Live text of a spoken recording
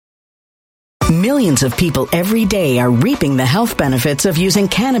Millions of people every day are reaping the health benefits of using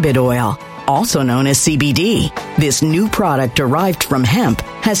cannabis oil, also known as CBD. This new product derived from hemp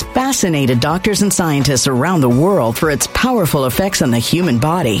has fascinated doctors and scientists around the world for its powerful effects on the human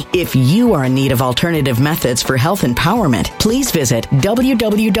body. If you are in need of alternative methods for health empowerment, please visit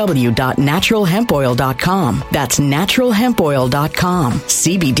www.naturalhempoil.com. That's naturalhempoil.com.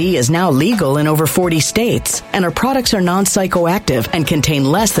 CBD is now legal in over 40 states, and our products are non-psychoactive and contain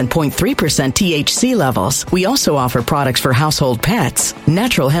less than 0.3% THC levels. We also offer products for household pets.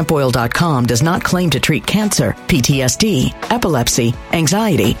 Naturalhempoil.com does not claim to treat cancer, PTSD, epilepsy,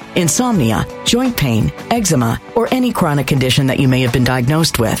 anxiety, insomnia, joint pain, eczema, or any chronic condition that you may have been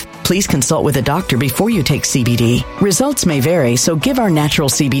diagnosed with. Please consult with a doctor before you take CBD. Results may vary, so give our natural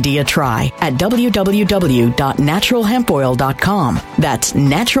CBD a try at www.naturalhempoil.com. That's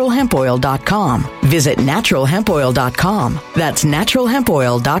naturalhempoil.com. Visit naturalhempoil.com. That's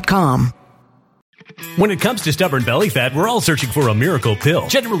naturalhempoil.com. When it comes to stubborn belly fat, we're all searching for a miracle pill.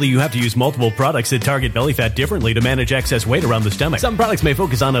 Generally, you have to use multiple products that target belly fat differently to manage excess weight around the stomach. Some products may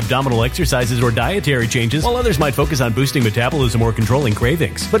focus on abdominal exercises or dietary changes, while others might focus on boosting metabolism or controlling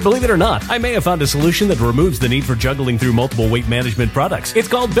cravings. But believe it or not, I may have found a solution that removes the need for juggling through multiple weight management products. It's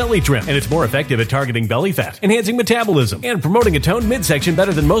called Belly Trim, and it's more effective at targeting belly fat, enhancing metabolism, and promoting a toned midsection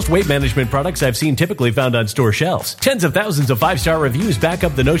better than most weight management products I've seen typically found on store shelves. Tens of thousands of 5-star reviews back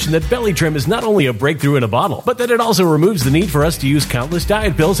up the notion that Belly Trim is not only a breakthrough in a bottle, but that it also removes the need for us to use countless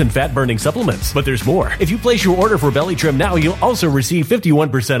diet pills and fat-burning supplements. But there's more. If you place your order for Belly Trim now, you'll also receive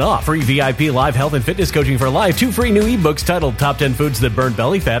 51% off, free VIP live health and fitness coaching for life, 2 free new ebooks titled Top 10 Foods That Burn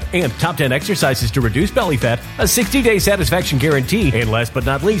Belly Fat and Top 10 Exercises to Reduce Belly Fat, a 60-day satisfaction guarantee, and last but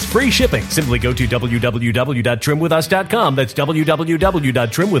not least, free shipping. Simply go to www.trimwithus.com. That's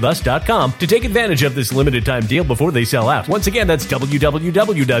www.trimwithus.com to take advantage of this limited time deal before they sell out. Once again, that's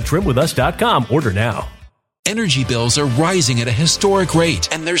www.trimwithus.com. Order now. Energy bills are rising at a historic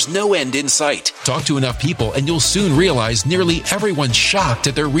rate, and there's no end in sight. Talk to enough people, and you'll soon realize nearly everyone's shocked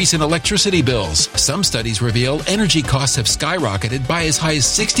at their recent electricity bills. Some studies reveal energy costs have skyrocketed by as high as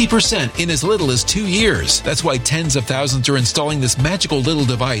 60% in as little as 2 years. That's why tens of thousands are installing this magical little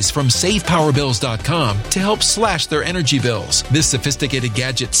device from SavePowerBills.com to help slash their energy bills. This sophisticated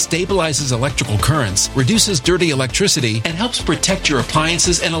gadget stabilizes electrical currents, reduces dirty electricity, and helps protect your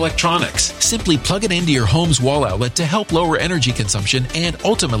appliances and electronics. Simply plug it into your home's wall outlet to help lower energy consumption and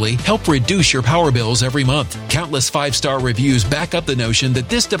ultimately help reduce your power bills every month. Countless 5-star reviews back up the notion that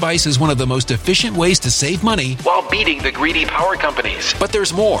this device is one of the most efficient ways to save money while beating the greedy power companies. But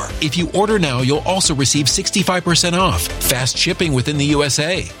there's more. If you order now, you'll also receive 65% off, fast shipping within the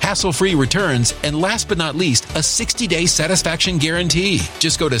USA, hassle-free returns, and last but not least, a 60-day satisfaction guarantee.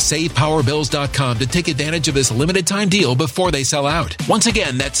 Just go to SavePowerBills.com to take advantage of this limited time deal before they sell out. Once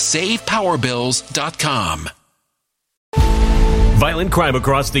again, that's SavePowerBills.com. Violent crime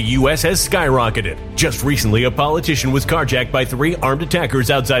across the U.S. has skyrocketed. Just recently, a politician was carjacked by 3 armed attackers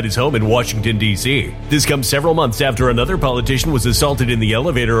outside his home in Washington, D.C. This comes several months after another politician was assaulted in the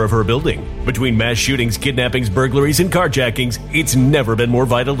elevator of her building. Between mass shootings, kidnappings, burglaries, and carjackings, it's never been more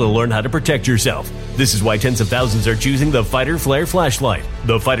vital to learn how to protect yourself. This is why tens of thousands are choosing the Fighter Flare flashlight.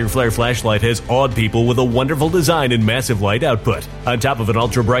 The Fighter Flare flashlight has awed people with a wonderful design and massive light output. On top of an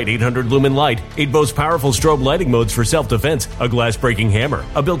ultra-bright 800-lumen light, it boasts powerful strobe lighting modes for self-defense, a glass-breaking hammer,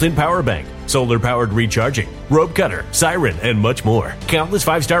 a built-in power bank, solar-powered recharging, rope cutter, siren, and much more. Countless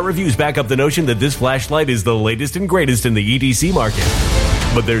 5-star reviews back up the notion that this flashlight is the latest and greatest in the EDC market.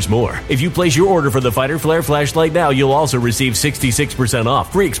 But there's more. If you place your order for the Fighter Flare flashlight now, you'll also receive 66%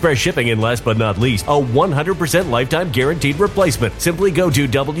 off, free express shipping, and last but not least, a 100% lifetime guaranteed replacement. Simply go to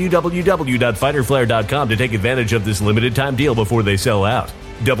www.fighterflare.com to take advantage of this limited time deal before they sell out.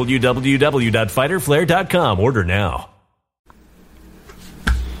 www.fighterflare.com. Order now.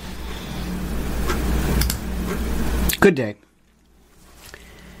 Good day.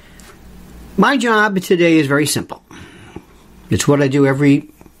 My job today is very simple. It's what I do every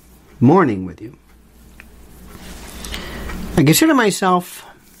morning with you. I consider myself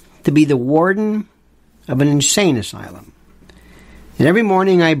to be the warden of an insane asylum. And every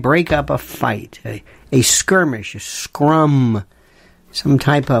morning I break up a fight, a skirmish, a scrum, some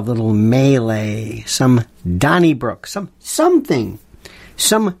type of little melee, some Donnybrook, something,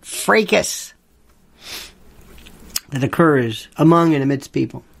 some fracas that occurs among and amidst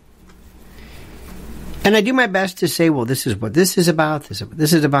people. And I do my best to say, well, this is what this is about, this is what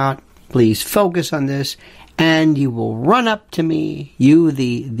this is about, please focus on this, and you will run up to me, you,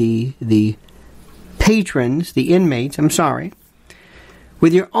 the patrons, the inmates, I'm sorry,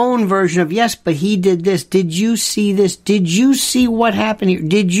 with your own version of, yes, but he did this. Did you see this? Did you see what happened here?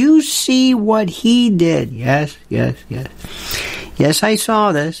 Did you see what he did? Yes, yes, yes. Yes, I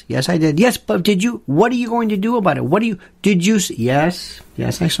saw this. Yes, I did. Yes, but what are you going to do about it? Did you see? Yes,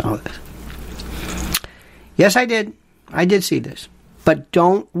 yes, I saw this. Yes, I did. I did see this. But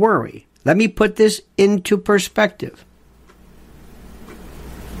don't worry. Let me put this into perspective.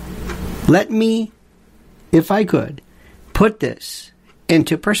 Let me, if I could, put this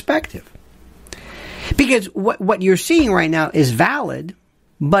into perspective. Because what you're seeing right now is valid,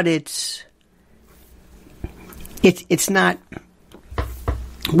 but it's not.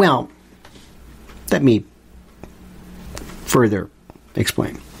 Well, let me further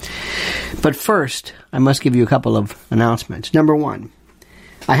explain. But first, I must give you a couple of announcements. Number one,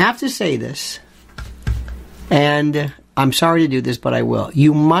 I have to say this, and I'm sorry to do this, but I will.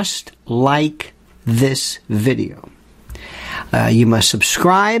 You must like this video. You must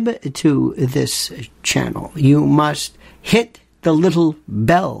subscribe to this channel. You must hit the little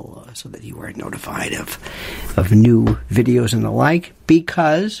bell so that you are notified of new videos and the like,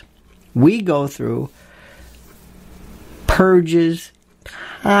 because we go through purges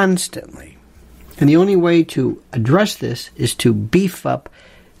constantly. And the only way to address this is to beef up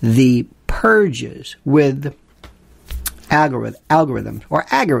the purges with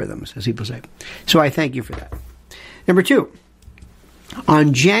algorithms, as people say. So I thank you for that. Number two,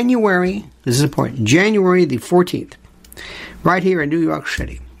 on January, this is important, January the 14th, right here in New York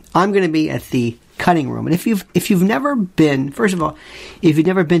City, I'm going to be at the Cutting Room. And if you've never been, first of all, if you've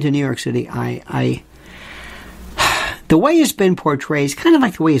never been to New York City, the way it's been portrayed is kind of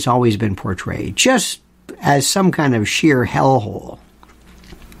like the way it's always been portrayed, just as some kind of sheer hellhole.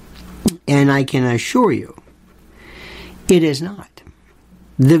 And I can assure you, it is not.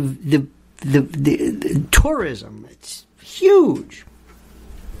 The tourism, it's huge.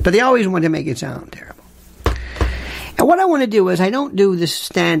 But they always want to make it sound terrible. And what I want to do is, I don't do this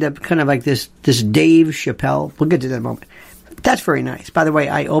stand-up kind of like this Dave Chappelle. We'll get to that in a moment. That's very nice. By the way,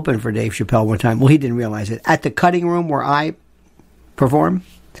 I opened for Dave Chappelle one time. Well, he didn't realize it. At the Cutting Room where I perform,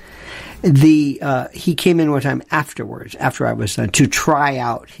 he came in one time afterwards, after I was done, to try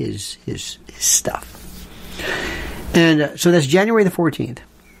out his stuff. And so that's January the 14th.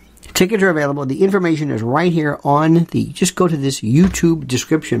 Tickets are available. The information is right here on just go to this YouTube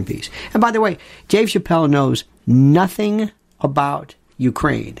description piece. And by the way, Dave Chappelle knows nothing about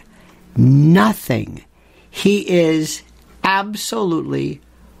Ukraine. Nothing. He is absolutely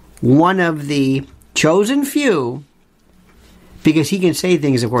one of the chosen few, because he can say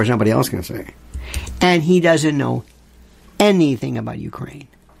things, of course, nobody else can say. And he doesn't know anything about Ukraine.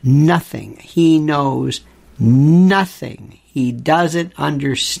 Nothing. He knows nothing. He doesn't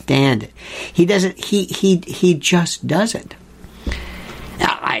understand it. He doesn't. He just doesn't.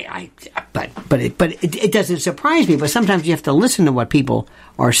 But it doesn't surprise me. But sometimes you have to listen to what people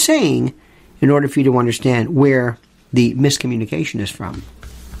are saying in order for you to understand where the miscommunication is from.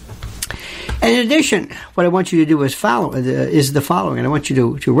 And in addition, what I want you to do is the following, and I want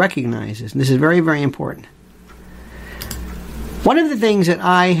you to recognize this. And this is very, very important. One of the things that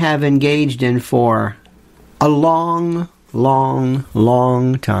I have engaged in for a long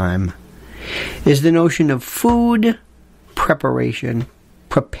time is the notion of food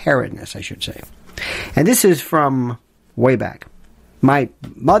preparedness, I should say. And this is from way back. My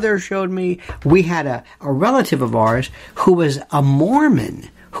mother showed me. We had a relative of ours who was a Mormon,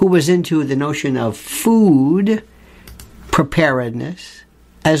 who was into the notion of food preparedness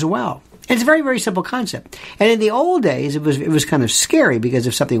as well. It's a very, very simple concept. And in the old days, it was kind of scary, because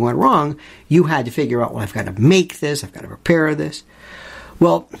if something went wrong, you had to figure out, well, I've got to make this, I've got to prepare this.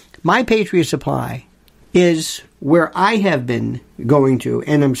 Well, My Patriot Supply is where I have been going to,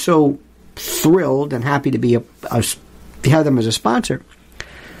 and I'm so thrilled and happy to have them as a sponsor,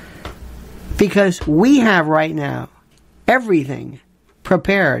 because we have right now everything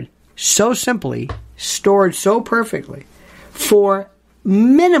prepared so simply, stored so perfectly, for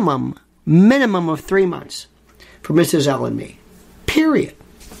minimum of 3 months for Mrs. L and me. Period.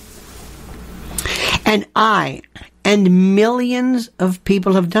 And I and millions of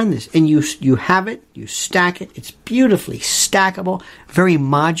people have done this. And you have it, you stack it, it's beautifully stackable, very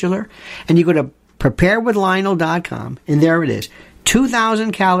modular. And you go to preparewithlionel.com, and there it is.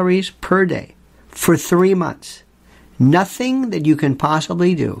 2,000 calories per day for 3 months. Nothing that you can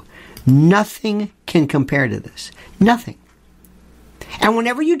possibly do. Nothing can compare to this. Nothing. And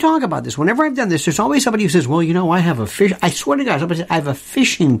whenever you talk about this, whenever I've done this, there's always somebody who says, well, I have a fish. I swear to God, somebody said, I have a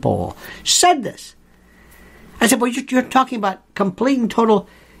fishing pole. Said this. I said, well, you're talking about complete and total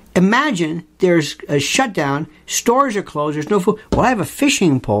imagine there's a shutdown, stores are closed, there's no food. Well, I have a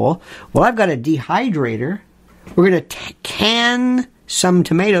fishing pole. Well, I've got a dehydrator. We're going to can some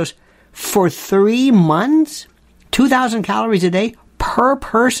tomatoes for 3 months, 2,000 calories a day per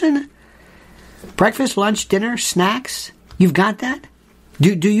person. Breakfast, lunch, dinner, snacks. You've got that?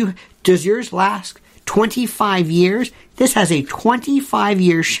 Does yours last 25 years? This has a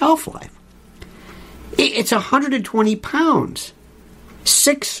 25-year shelf life. It's 120 pounds.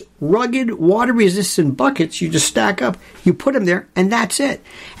 6 rugged, water-resistant buckets you just stack up. You put them there, and that's it.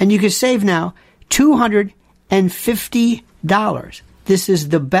 And you can save now $250. This is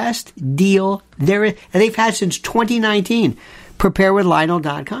the best deal there is, and they've had since 2019.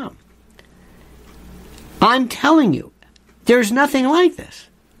 PrepareWithLionel.com. I'm telling you, there's nothing like this.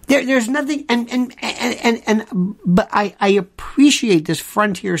 There's nothing, but I appreciate this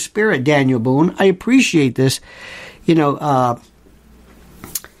frontier spirit, Daniel Boone. I appreciate this,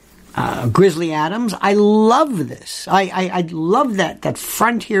 Grizzly Adams. I love this. I love that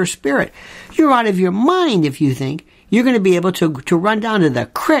frontier spirit. You're out of your mind if you think you're going to be able to run down to the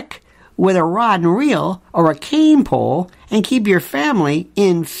creek with a rod and reel or a cane pole and keep your family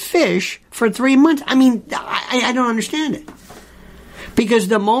in fish for 3 months. I mean, I don't understand it. Because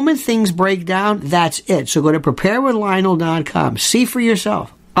the moment things break down, that's it. So go to preparewithlionel.com. See for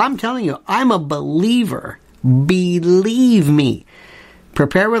yourself. I'm telling you, I'm a believer. Believe me.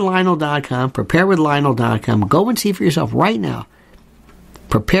 Preparewithlionel.com. Preparewithlionel.com. Go and see for yourself right now.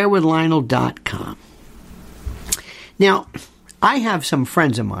 Preparewithlionel.com. Now, I have some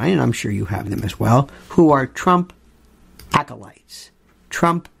friends of mine, and I'm sure you have them as well, who are Trump acolytes.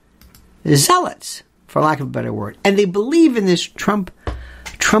 Trump zealots, for lack of a better word. And they believe in this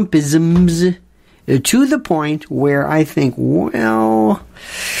Trumpisms to the point where I think, well,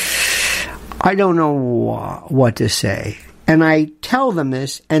 I don't know what to say. And I tell them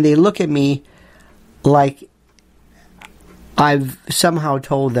this, and they look at me like I've somehow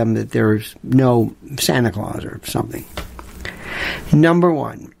told them that there's no Santa Claus or something. Number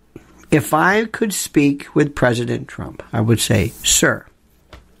one, if I could speak with President Trump, I would say, sir,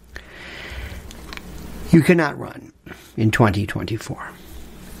 you cannot run in 2024.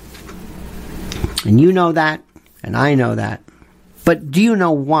 And you know that, and I know that. But do you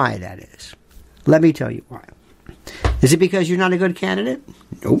know why that is? Let me tell you why. Is it because you're not a good candidate?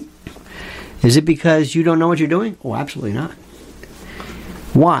 Nope. Is it because you don't know what you're doing? Oh, absolutely not.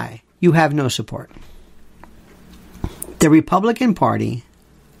 Why? You have no support. The Republican Party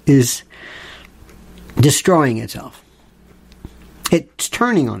is destroying itself. It's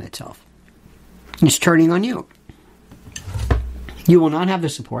turning on itself. It's turning on you. You will not have the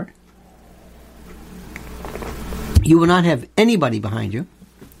support. You will not have anybody behind you.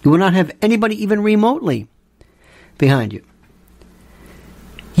 You will not have anybody even remotely behind you.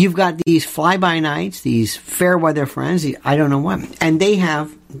 You've got these fly-by-nights, these fair-weather friends, I don't know what, and they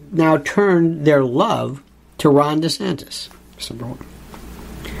have now turned their love to Ron DeSantis. That's number one.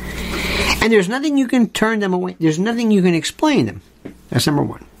 And there's nothing you can turn them away. There's nothing you can explain them. That's number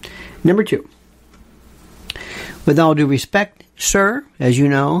one. Number two, with all due respect, sir, as you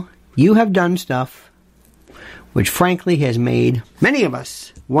know, you have done stuff which frankly has made many of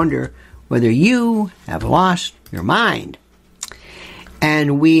us wonder whether you have lost your mind.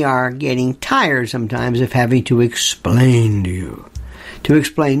 And we are getting tired sometimes of having to explain to you. To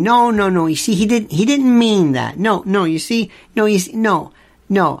explain, no, you see, he didn't mean that. No, you see, no.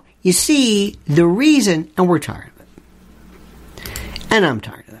 You see, the reason, and we're tired of it. And I'm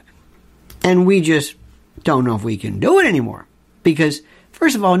tired of that. And we just don't know if we can do it anymore. Because,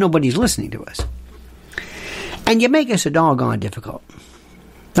 first of all, nobody's listening to us. And you make us a doggone difficult.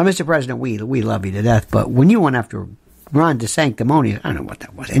 Now, Mr. President, we love you to death, but when you went after Ron DeSanctimonious, I don't know what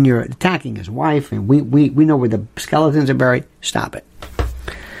that was, and you're attacking his wife, and we know where the skeletons are buried, stop it.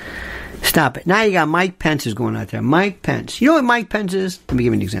 Stop it. Now you got Mike Pence is going out there. Mike Pence. You know what Mike Pence is? Let me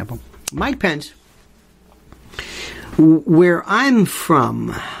give you an example. Mike Pence, where I'm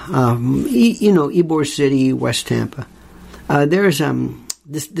from, Ybor City, West Tampa, there's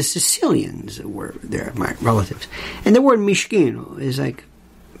the Sicilians were there, my relatives. And the word Mishkino is like,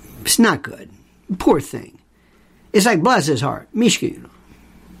 it's not good. Poor thing. It's like bless his heart. Mishkino.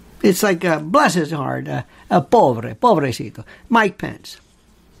 It's like bless his heart. Pobrecito. Mike Pence.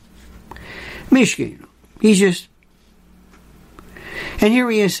 Mishkino. He's just... And here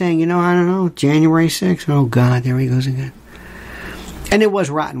he is saying, I don't know, January 6th. Oh, God, there he goes again. And it was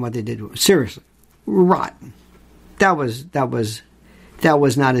rotten what they did to him. Seriously. Rotten. That was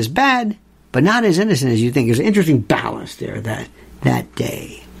not as bad, but not as innocent as you think. There's an interesting balance there that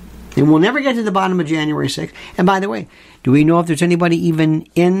day. And we'll never get to the bottom of January 6th. And by the way, do we know if there's anybody even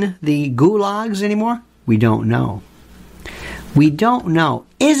in the gulags anymore? We don't know. We don't know.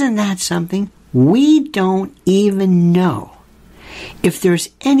 Isn't that something? We don't even know if there's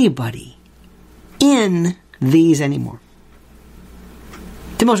anybody in these anymore.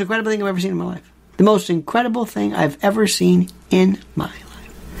 The most incredible thing I've ever seen in my life. The most incredible thing I've ever seen in my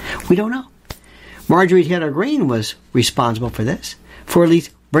life. We don't know. Marjorie Taylor Greene was responsible for this, for at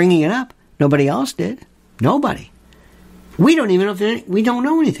least bringing it up. Nobody else did. Nobody. We don't even know if there any, we don't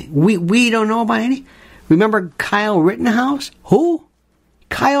know anything. We don't know about any. Remember Kyle Rittenhouse? Who?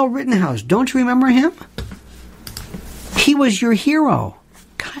 Kyle Rittenhouse. Don't you remember him? He was your hero.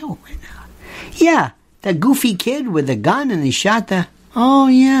 Kyle Rittenhouse. Yeah, that goofy kid with the gun and he shot the... Oh,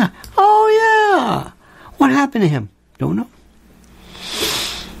 yeah. Oh, yeah. What happened to him? Don't know.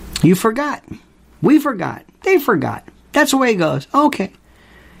 You forgot. We forgot. They forgot. That's the way it goes. Okay.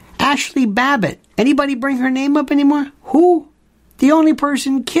 Ashley Babbitt. Anybody bring her name up anymore? Who? The only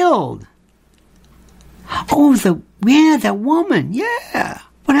person killed. Oh, that woman. Yeah.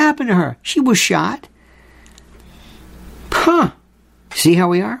 What happened to her? She was shot. Huh. See how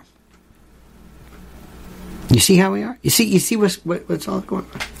we are? You see how we are? You see what's all going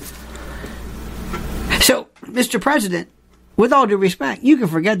on? So, Mr. President, with all due respect, you can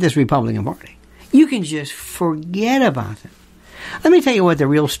forget this Republican Party. You can just forget about it. Let me tell you what the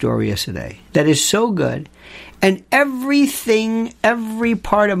real story is today. That is so good. And everything, every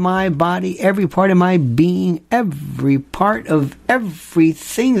part of my body, every part of my being, every part of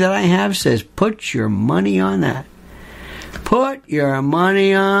everything that I have says, put your money on that. Put your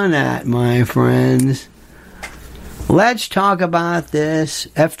money on that, my friends. Let's talk about this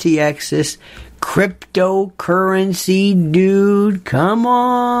FTX, this cryptocurrency dude. Come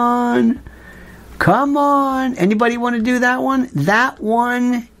on. Come on. Anybody want to do that one? That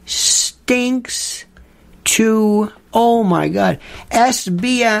one stinks to, oh my God,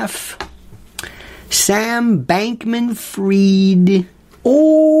 SBF, Sam Bankman-Fried.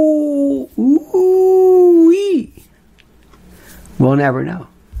 Oh, ooh-wee. We'll never know.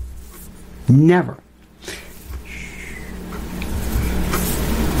 Never.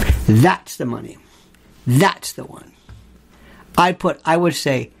 That's the money. That's the one. I would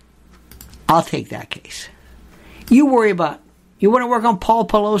say, I'll take that case. You want to work on Paul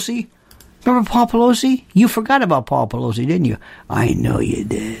Pelosi? Remember Paul Pelosi? You forgot about Paul Pelosi, didn't you? I know you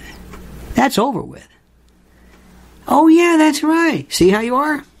did. That's over with. Oh, yeah, that's right. See how you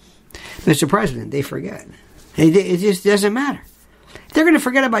are? Mr. President, they forget. It just doesn't matter. They're going to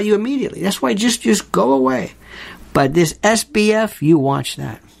forget about you immediately. That's why just go away. But this SBF, you watch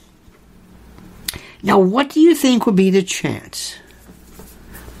that. Now, what do you think would be the chance?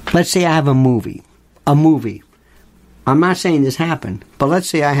 Let's say I have a movie. I'm not saying this happened, but let's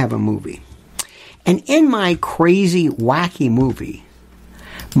say I have a movie. And in my crazy, wacky movie,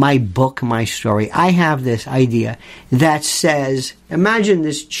 my book, my story, I have this idea that says, imagine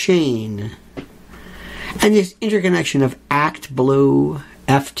this chain and this interconnection of Act Blue,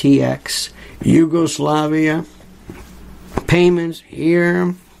 FTX, Yugoslavia, payments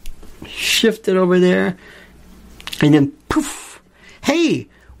here, shifted over there, and then poof, hey,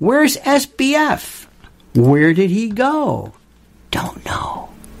 where's SBF? Where did he go? Don't know.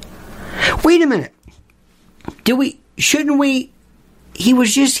 Wait a minute. Shouldn't we, he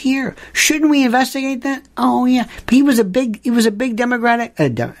was just here. Shouldn't we investigate that? Oh yeah. But he was a big Democratic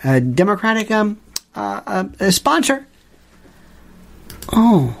sponsor.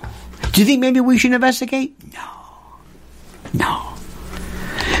 Oh. Do you think maybe we should investigate? No.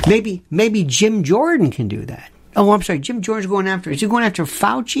 Maybe Jim Jordan can do that. Oh, I'm sorry. Jim Jordan's going after... Is he going after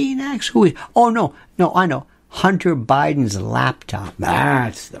Fauci next? Who is... Oh, no, I know. Hunter Biden's laptop.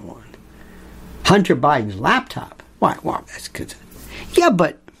 That's the one. Hunter Biden's laptop. Wow, that's good. Yeah,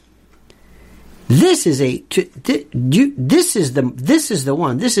 but this is this is the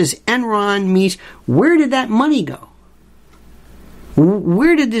one. This is Enron meets... Where did that money go?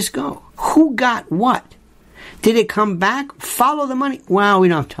 Where did this go? Who got what? Did it come back? Follow the money? Well, we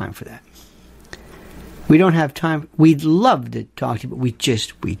don't have time for that. We don't have time. We'd love to talk to you, but we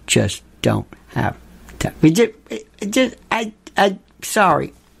just don't have time.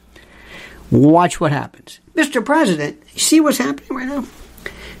 Sorry. Watch what happens. Mr. President, you see what's happening right now?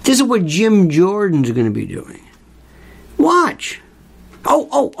 This is what Jim Jordan's going to be doing. Watch.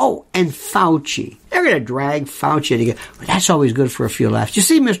 Oh, and Fauci. They're going to drag Fauci together. That's always good for a few laughs. You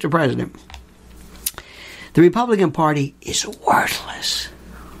see, Mr. President, the Republican Party is worthless.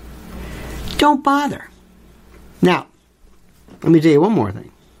 Don't bother. Now, let me tell you one more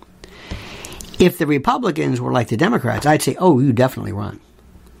thing. If the Republicans were like the Democrats, I'd say, oh, you definitely run.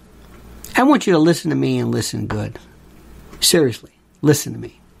 I want you to listen to me and listen good. Seriously, listen to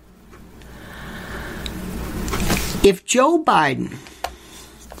me. If Joe Biden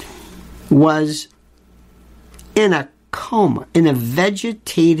was in a coma, in a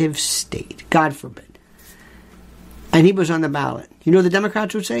vegetative state, God forbid, and he was on the ballot, you know what the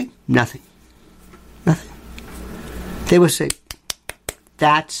Democrats would say? Nothing. Nothing. They would say,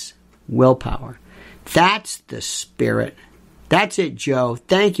 that's willpower. That's the spirit. That's it, Joe.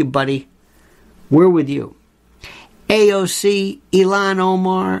 Thank you, buddy. We're with you. AOC, Ilhan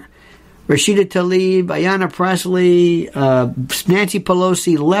Omar, Rashida Tlaib, Ayanna Pressley, Nancy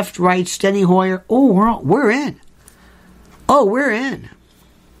Pelosi, left, right, Steny Hoyer. Oh, we're in. Oh, we're in.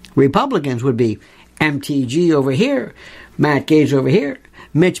 Republicans would be MTG over here, Matt Gaetz over here,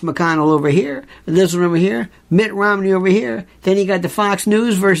 Mitch McConnell over here, this one over here, Mitt Romney over here. Then you got the Fox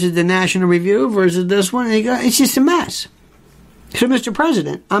News versus the National Review versus this one. And it's just a mess. So, Mr.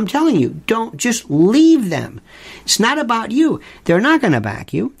 President, I'm telling you, don't just leave them. It's not about you. They're not going to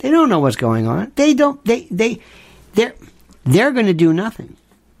back you. They don't know what's going on. They're going to do nothing.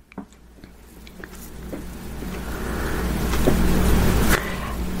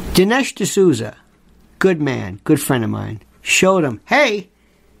 Dinesh D'Souza, good man, good friend of mine, showed him, hey,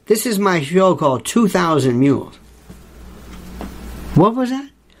 this is my show called 2,000 Mules. What was that?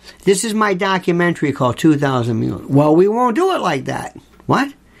 This is my documentary called 2,000 Mules. Well, we won't do it like that.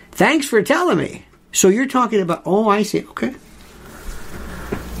 What? Thanks for telling me. So you're talking about, oh, I see, okay.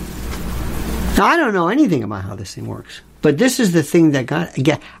 Now, I don't know anything about how this thing works. But this is the thing that got,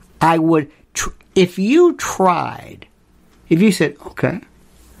 again, I would, if you tried, if you said, okay,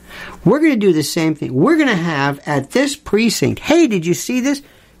 we're going to do the same thing. We're going to have at this precinct, hey, did you see this?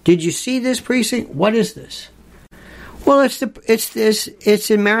 Did you see this precinct? What is this? Well, it's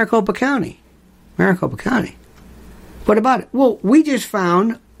in Maricopa County. Maricopa County. What about it? Well, we just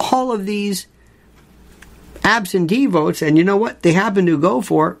found all of these absentee votes, and you know what? They happen to go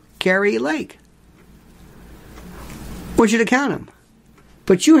for Carrie Lake. Want you to count them.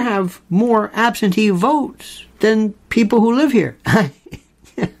 But you have more absentee votes than people who live here.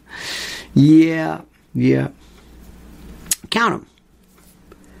 Yeah. Count them.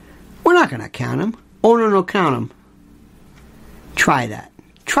 We're not going to count them. Oh, no, count them. Try that.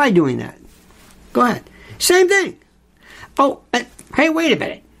 Try doing that. Go ahead. Same thing. Oh, hey, wait a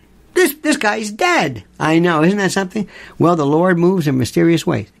minute. This guy's dead. I know. Isn't that something? Well, the Lord moves in mysterious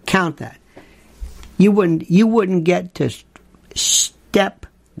ways. Count that. You wouldn't get to step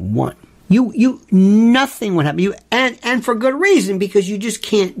one. Nothing would happen. And for good reason, because you just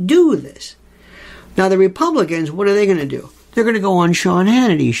can't do this. Now, the Republicans, what are they going to do? They're going to go on Sean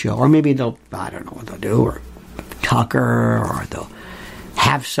Hannity's show, or maybe I don't know what they'll do, or Tucker, or they'll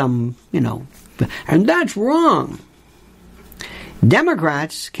have some, and that's wrong.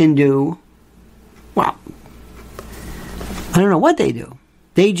 Democrats can do, well, I don't know what they do.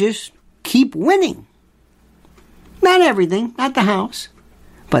 They just keep winning. Not everything, not the House,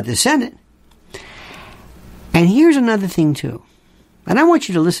 but the Senate. And here's another thing, too. And I want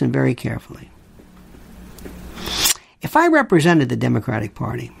you to listen very carefully. If I represented the Democratic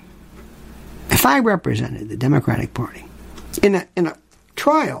Party, in a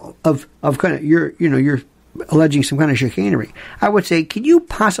trial of kind of you're alleging some kind of chicanery, I would say, can you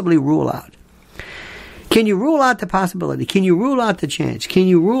possibly rule out? Can you rule out the possibility? Can you rule out the chance? Can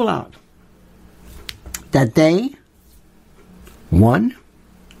you rule out that they won?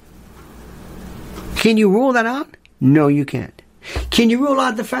 Can you rule that out? No, you can't. Can you rule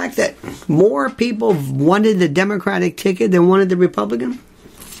out the fact that more people wanted the Democratic ticket than wanted the Republican?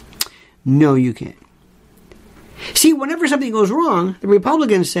 No, you can't. See, whenever something goes wrong, the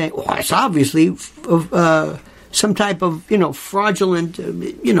Republicans say, "Oh, it's obviously some type of fraudulent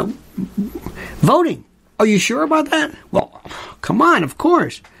voting." Are you sure about that? Well, come on, of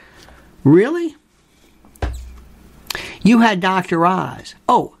course. Really? You had Dr. Oz.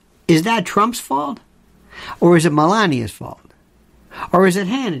 Oh, is that Trump's fault? Or is it Melania's fault? Or is it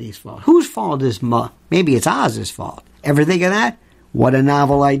Hannity's fault? Whose fault is maybe it's Oz's fault. Ever think of that? What a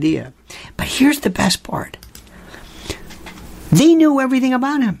novel idea. But here's the best part. They knew everything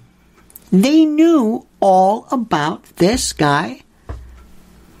about him. They knew all about this guy,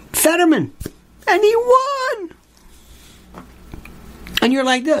 Fetterman. And he won. And you're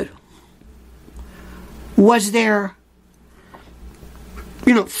like, dude, was there,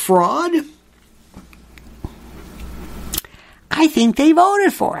 fraud? I think they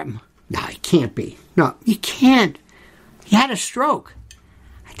voted for him. No, it can't be. No, you can't. He had a stroke.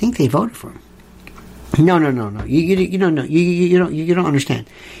 I think they voted for him. No. You don't know. You don't understand.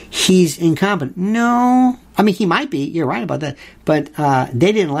 He's incompetent. No. I mean, he might be. You're right about that. But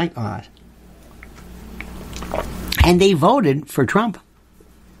they didn't like Oz. And they voted for Trump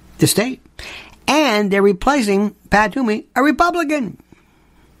to stay. And they're replacing Pat Toomey, a Republican.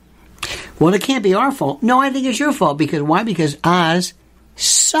 Well, it can't be our fault. No, I think it's your fault. Because why? Because Oz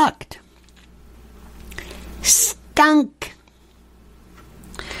sucked. Stunk.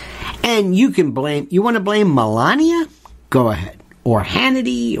 And you want to blame Melania? Go ahead. Or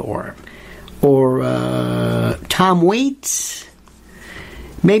Hannity, or Tom Waits.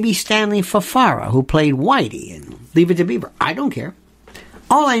 Maybe Stanley Fafara, who played Whitey in Leave It to Beaver. I don't care.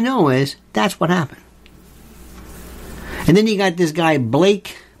 All I know is that's what happened. And then you got this guy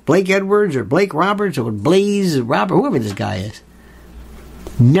Blake Edwards or Blake Roberts or Blaze Robert, whoever this guy is.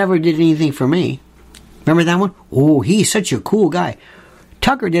 Never did anything for me. Remember that one? Oh, he's such a cool guy.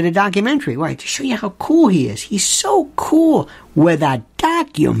 Tucker did a documentary, right, to show you how cool he is. He's so cool. With a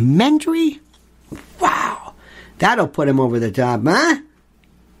documentary? Wow. That'll put him over the top, huh?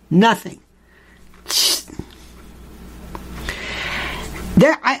 Nothing.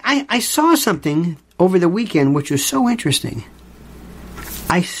 There, I saw something over the weekend which was so interesting.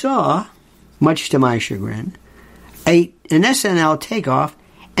 I saw, much to my chagrin, an SNL takeoff,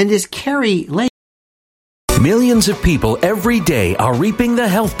 and this Carrie Lake. Millions of people every day are reaping the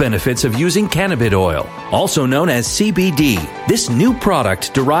health benefits of using cannabis oil, also known as CBD. This new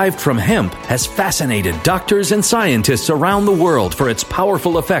product derived from hemp has fascinated doctors and scientists around the world for its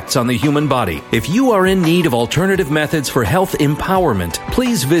powerful effects on the human body. If you are in need of alternative methods for health empowerment,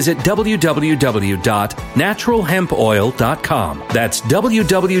 please visit www.naturalhempoil.com. That's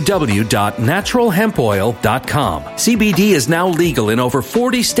www.naturalhempoil.com. CBD is now legal in over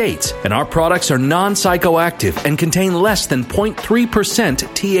 40 states, and our products are non-psychoactive and contain less than 0.3%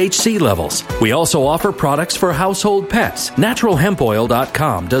 THC levels. We also offer products for household pets.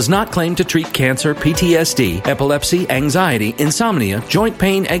 NaturalHempOil.com does not claim to treat cancer, PTSD, epilepsy, anxiety, insomnia, joint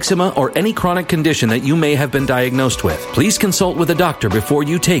pain, eczema, or any chronic condition that you may have been diagnosed with. Please consult with a doctor before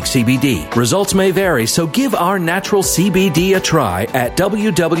you take CBD. Results may vary, so give our natural CBD a try at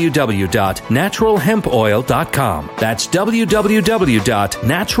www.naturalhempoil.com. That's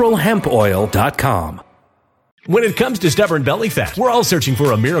www.naturalhempoil.com. When it comes to stubborn belly fat, we're all searching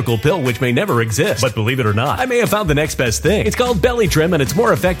for a miracle pill which may never exist. But believe it or not, I may have found the next best thing. It's called Belly Trim, and it's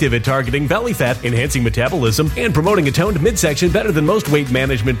more effective at targeting belly fat, enhancing metabolism, and promoting a toned midsection better than most weight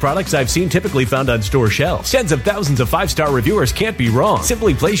management products I've seen typically found on store shelves. Tens of thousands of 5-star reviewers can't be wrong.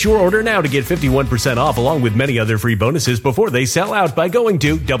 Simply place your order now to get 51% off along with many other free bonuses before they sell out by going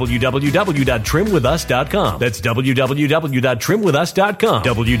to www.trimwithus.com. That's www.trimwithus.com.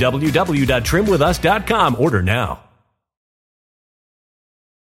 www.trimwithus.com. Order now.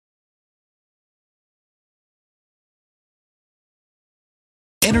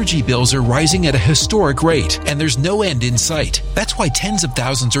 Energy bills are rising at a historic rate, and there's no end in sight. That's why tens of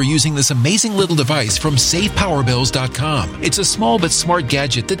thousands are using this amazing little device from SavePowerBills.com. It's a small but smart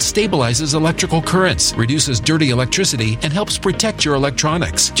gadget that stabilizes electrical currents, reduces dirty electricity, and helps protect your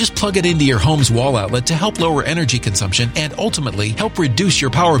electronics. Just plug it into your home's wall outlet to help lower energy consumption and ultimately help reduce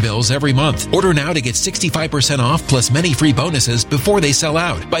your power bills every month. Order now to get 65% off plus many free bonuses before they sell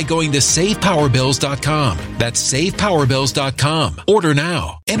out by going to SavePowerBills.com. That's SavePowerBills.com. Order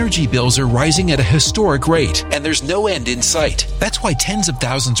now. Energy bills are rising at a historic rate, and there's no end in sight. That's why tens of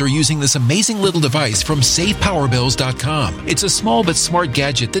thousands are using this amazing little device from SavePowerBills.com. It's a small but smart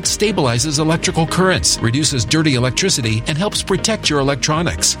gadget that stabilizes electrical currents, reduces dirty electricity, and helps protect your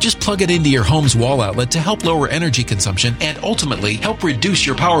electronics. Just plug it into your home's wall outlet to help lower energy consumption and ultimately help reduce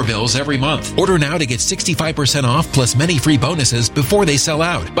your power bills every month. Order now to get 65% off plus many free bonuses before they sell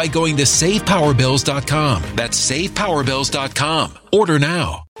out by going to SavePowerBills.com. That's SavePowerBills.com. Order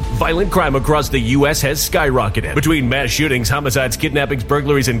now. Violent crime across the U.S. has skyrocketed. Between mass shootings, homicides, kidnappings,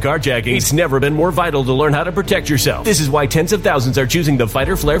 burglaries, and carjacking, it's never been more vital to learn how to protect yourself. This is why tens of thousands are choosing the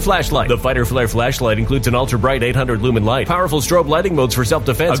Fighter Flare flashlight. The Fighter Flare flashlight includes an ultra-bright 800 lumen light, powerful strobe lighting modes for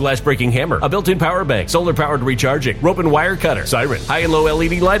self-defense, a glass-breaking hammer, a built-in power bank, solar-powered recharging, rope and wire cutter, siren, high and low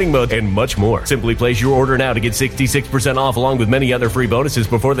LED lighting mode, and much more. Simply place your order now to get 66% off along with many other free bonuses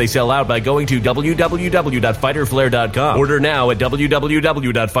before they sell out by going to www.fighterflare.com. Order now at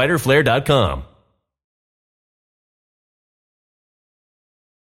www.fighterflare.com.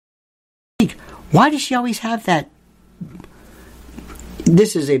 Why does she always have that?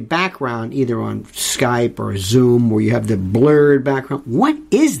 This is a background either on Skype or Zoom where you have the blurred background. What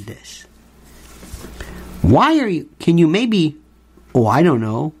is this? Why are you? Can you maybe, I don't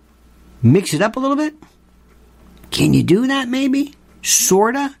know, mix it up a little bit? Can you do that maybe?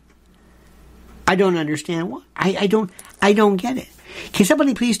 Sorta? I don't understand why. I don't get it. Can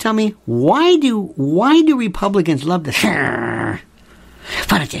somebody please tell me why do Republicans love this?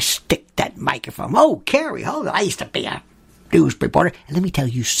 Why don't you stick that microphone? Oh, Carrie, hold on. I used to be a news reporter. And let me tell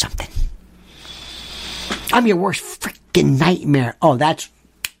you something. I'm your worst freaking nightmare. Oh, that's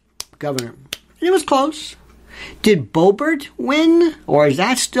Governor. It was close. Did Boebert win? Or is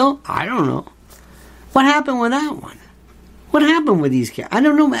that still? I don't know. What happened with that one? What happened with these guys? I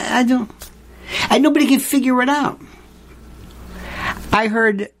don't know. And nobody can figure it out. I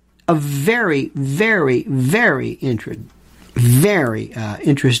heard a very, very, very interesting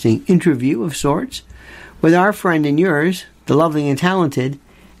interview of sorts with our friend and yours, the lovely and talented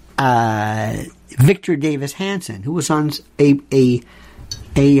Victor Davis Hanson, who was on an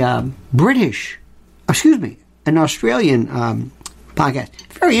Australian podcast.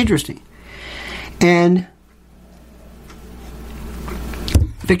 Very interesting. And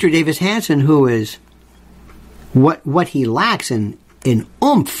Victor Davis Hanson, who is what he lacks in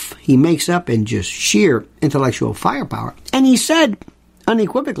oomph, he makes up in just sheer intellectual firepower. And he said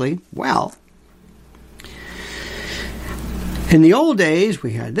unequivocally, well, in the old days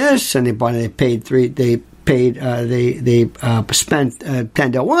we had this, and they spent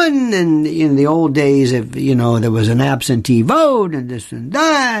 10 to 1, and in the old days, if there was an absentee vote and this and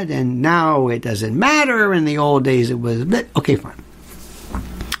that, and now it doesn't matter. In the old days it was okay, fine.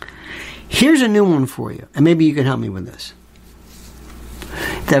 Here's a new one for you, and maybe you can help me with this,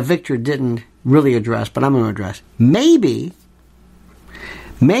 that Victor didn't really address, but I'm going to address. Maybe,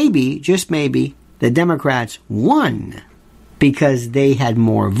 just maybe, the Democrats won because they had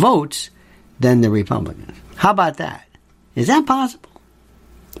more votes than the Republicans. How about that? Is that possible?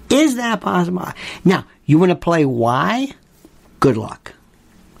 Is that possible? Now, you want to play why? Good luck.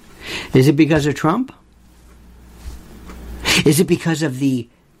 Is it because of Trump? Is it because of the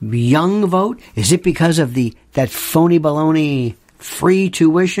young vote? Is it because of that phony baloney free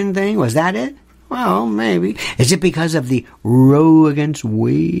tuition thing? Was that it? Well, maybe. Is it because of the Roe against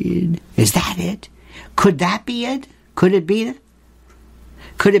Wade? Is that it? Could that be it? Could it be it?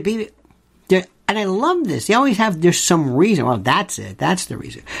 Could it be? And I love this. They always there's some reason. Well, that's it. That's the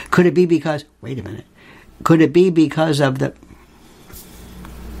reason. Could it be because, wait a minute. Could it be because of the...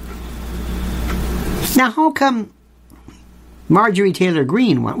 Now, how come Marjorie Taylor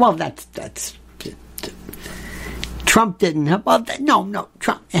Greene won? Well, that's Trump didn't help. Well, no.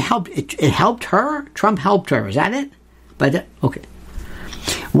 Trump, it helped her. Trump helped her. Is that it? But okay.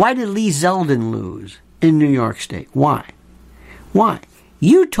 Why did Lee Zeldin lose in New York State? Why?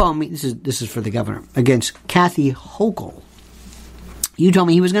 You told me, this is for the governor, against Kathy Hochul. You told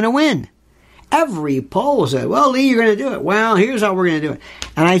me he was going to win. Every poll said, well, Lee, you're going to do it. Well, here's how we're going to do it.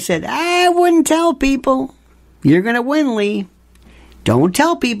 And I said, I wouldn't tell people. You're going to win, Lee. Don't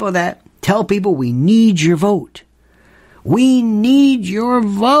tell people that. Tell people we need your vote. We need your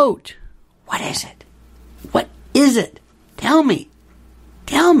vote. What is it? What is it? Tell me.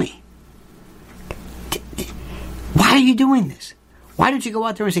 Why are you doing this? Why don't you go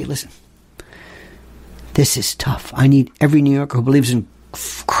out there and say, listen, this is tough. I need every New Yorker who believes in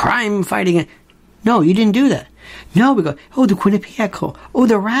crime fighting. No, you didn't do that. No, we go, oh, the Quinnipiac poll. Oh,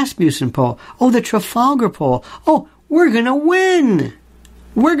 the Rasmussen poll. Oh, the Trafalgar poll. Oh, we're going to win.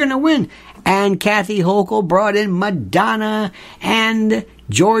 We're going to win. And Kathy Hochul brought in Madonna and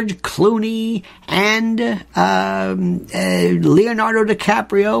George Clooney and Leonardo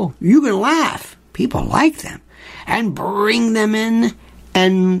DiCaprio. You can laugh. People like them. And bring them in.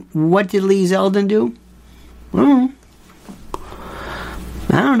 And what did Lee Zeldin do? I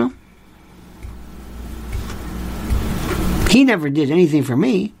don't know. He never did anything for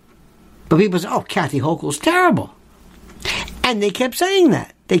me. But people say, oh, Kathy Hochul's terrible. And they kept saying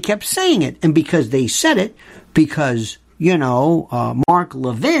that. They kept saying it. And because they said it, because, Mark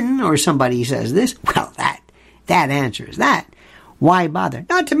Levin or somebody says this, well, that answers that. Why bother?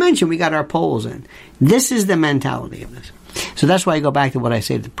 Not to mention we got our polls in. This is the mentality of this. So that's why I go back to what I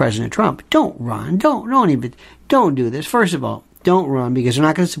say to President Trump. Don't run. Don't do this. First of all, don't run because they're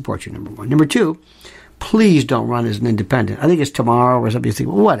not going to support you, number one. Number two, please don't run as an independent. I think it's tomorrow or something. You think,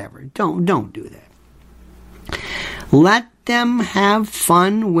 well, whatever. Don't do that. Let them have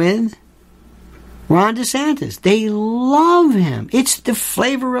fun with Ron DeSantis. They love him. It's the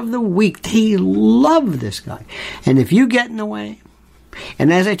flavor of the week. They love this guy. And if you get in the way,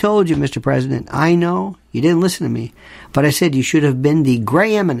 and as I told you, Mr. President, I know you didn't listen to me, but I said you should have been the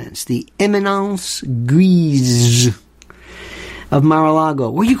gray eminence, the eminence grise of Mar-a-Lago,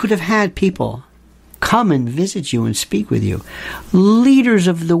 where you could have had people come and visit you and speak with you. Leaders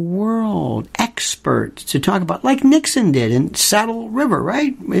of the world, experts to talk about, like Nixon did in Saddle River,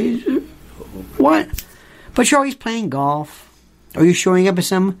 right? What? But you're always playing golf, or you're showing up at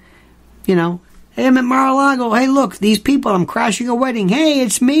some, Hey, I'm at Mar-a-Lago. Hey, look, these people, I'm crashing a wedding. Hey,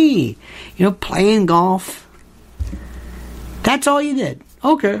 it's me. Playing golf. That's all you did.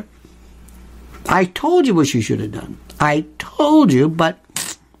 Okay. I told you what you should have done. I told you, but...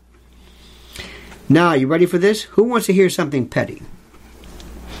 Now, you ready for this? Who wants to hear something petty?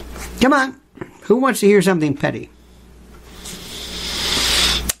 Come on. Who wants to hear something petty?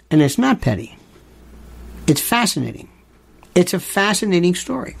 And it's not petty. It's fascinating. It's a fascinating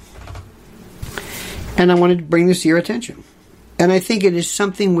story. And I wanted to bring this to your attention. And I think it is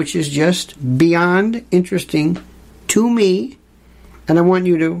something which is just beyond interesting to me. And I want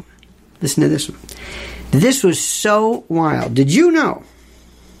you to listen to this one. This was so wild. Did you know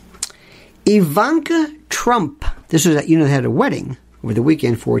Ivanka Trump, this was, they had a wedding over the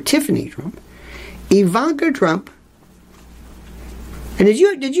weekend for Tiffany Trump. Ivanka Trump. And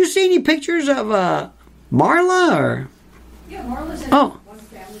did you see any pictures of Marla or? Yeah, Marla's in one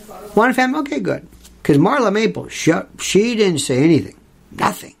family photo. One family. Okay, good. Because Marla Maple, she didn't say anything,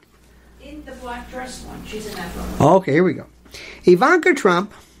 nothing. In the black dress one, she's in that photo. Okay, here we go. Ivanka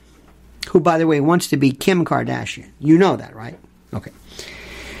Trump, who by the way wants to be Kim Kardashian, you know that, right? Okay,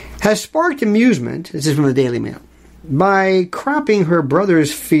 has sparked amusement. This is from the Daily Mail by cropping her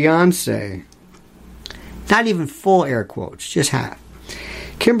brother's fiance. Not even full air quotes, just half.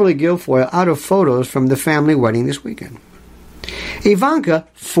 Kimberly Guilfoyle out of photos from the family wedding this weekend. Ivanka,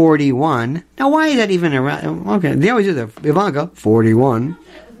 41. Now, why is that even around? Okay, they always do that. Ivanka, 41. No,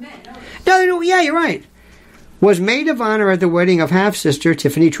 they don't. Yeah, you're right. Was maid of honor at the wedding of half-sister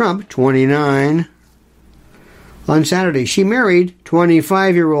Tiffany Trump, 29. On Saturday, she married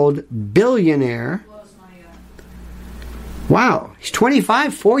 25-year-old billionaire. Wow, he's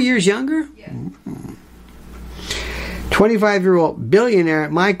 25, 4 years younger? Yeah. 25-year-old billionaire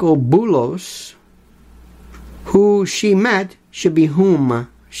Michael Boulos, who she met, should be whom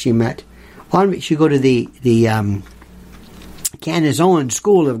she met. She go to the Candace Owens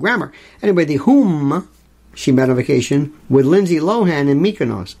School of Grammar. Anyway, the whom she met on vacation with Lindsay Lohan in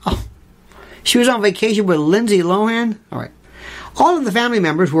Mykonos. Oh, she was on vacation with Lindsay Lohan? All right. All of the family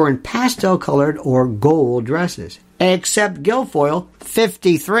members were in pastel-colored or gold dresses, except Guilfoyle,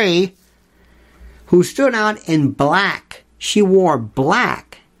 53, who stood out in black. She wore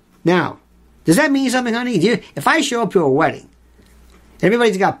black. Now, does that mean something, honey? If I show up to a wedding,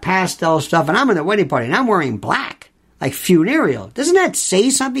 everybody's got pastel stuff, and I'm in a wedding party, and I'm wearing black, like funereal, doesn't that say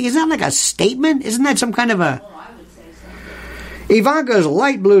something? Isn't that like a statement? Isn't that some kind of a... Well, I would say so. Ivanka's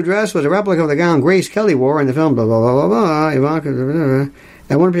light blue dress was a replica of the gown Grace Kelly wore in the film, blah, blah, blah, blah, blah. Ivanka,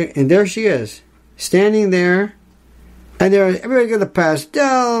 and there she is, standing there. And everybody got the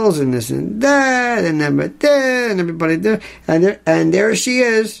pastels and this and that and everybody there. And there she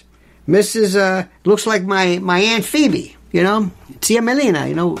is, Mrs. Looks like my Aunt Phoebe, Tia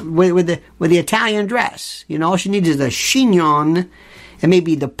Melina, with the Italian dress. All she needs is the chignon and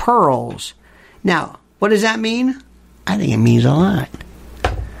maybe the pearls. Now, what does that mean? I think it means a lot.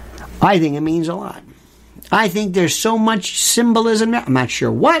 I think it means a lot. I think there's so much symbolism there. I'm not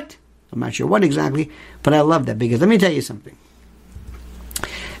sure what exactly, but I love that because let me tell you something.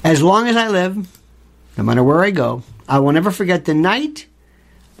 As long as I live, no matter where I go, I will never forget the night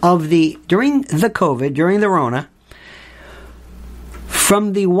during the Rona,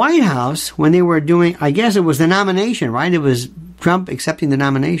 from the White House when they were doing, I guess it was the nomination, right? It was Trump accepting the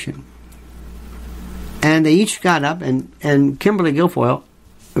nomination. And they each got up and Kimberly Guilfoyle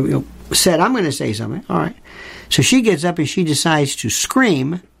said, I'm going to say something. All right. So she gets up and she decides to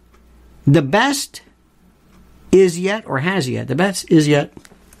scream, the best is yet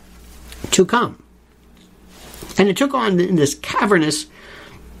to come. And it took on in this cavernous,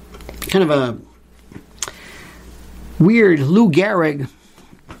 kind of a weird Lou Gehrig,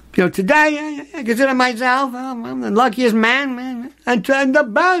 today I consider myself, I'm the luckiest man, and the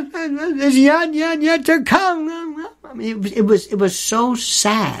best is yet to come. I mean, it was so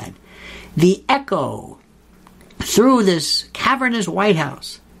sad. The echo through this cavernous White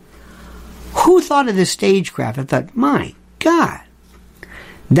House. Who thought of this stagecraft? I thought, my God,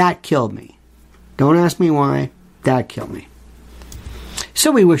 that killed me. Don't ask me why. That killed me.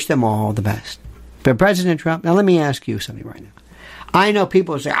 So we wish them all the best. But President Trump, now let me ask you something right now. I know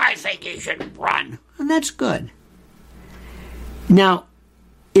people say, I think he should run. And that's good. Now,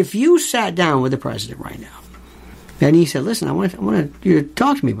 if you sat down with the president right now, and he said, listen, I want you to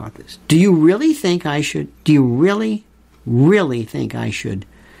talk to me about this. Do you really think I should? Do you really think I should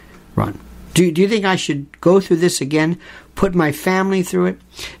run? Do you think I should go through this again, put my family through it?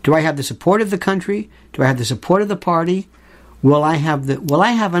 Do I have the support of the country? Do I have the support of the party? Will I have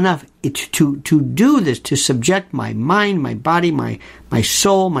enough to do this, to subject my mind, my body, my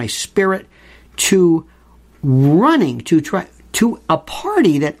soul, my spirit to running to a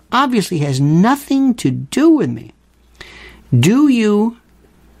party that obviously has nothing to do with me, do you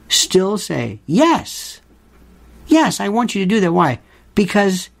still say, yes, I want you to do that? Why?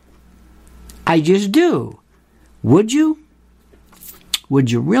 Because I just do. Would you? Would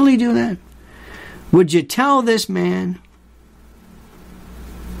you really do that? Would you tell this man,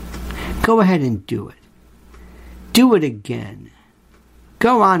 go ahead and do it. Do it again.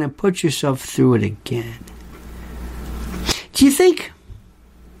 Go on and put yourself through it again. Do you think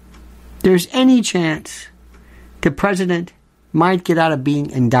there's any chance the president might get out of being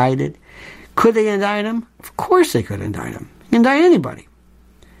indicted? Could they indict him? Of course they could indict him. Indict anybody.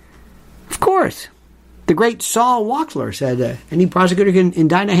 Of course. The great Saul Wachtler said, any prosecutor can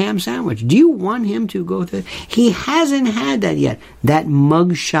indict a ham sandwich. Do you want him to go through? He hasn't had that yet. That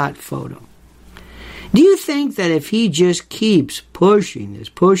mugshot photo. Do you think that if he just keeps pushing this,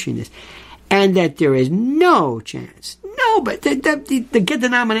 and that there is no chance, but to get the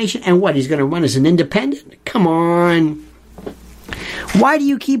nomination, and what, he's going to run as an independent? Come on. Why do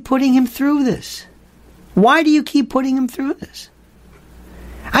you keep putting him through this? Why do you keep putting him through this?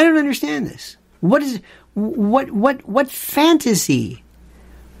 I don't understand this. What fantasy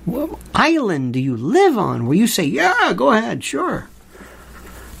island do you live on where you say, yeah, go ahead, sure.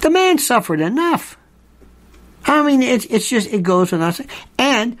 The man suffered enough. I mean, it's just, it goes without saying.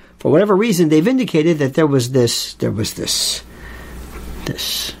 And for whatever reason, they've indicated that there was this.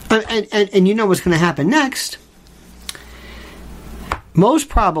 And you know what's going to happen next. Most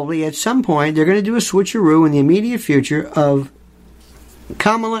probably, at some point, they're going to do a switcheroo in the immediate future of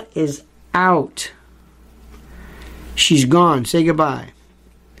Kamala is out. She's gone. Say goodbye.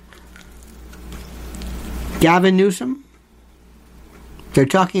 Gavin Newsom, they're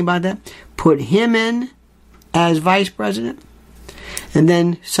talking about that. Put him in as vice president. And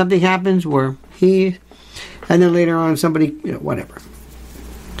then something happens where and then later on somebody, whatever.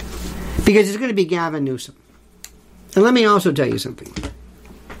 Because it's going to be Gavin Newsom. And let me also tell you something.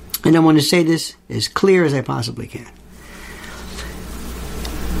 And I want to say this as clear as I possibly can.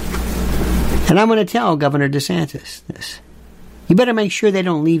 And I'm going to tell Governor DeSantis this. You better make sure they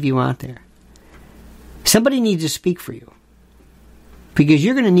don't leave you out there. Somebody needs to speak for you. Because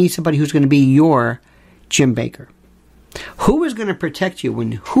you're going to need somebody who's going to be your Jim Baker. Who is going to protect you?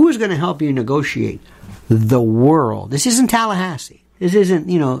 Who is going to help you negotiate the world? This isn't Tallahassee. This isn't,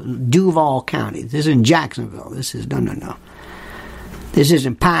 Duval County. This isn't Jacksonville. This is, no. This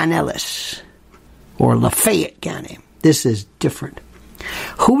isn't Pinellas or Lafayette County. This is different.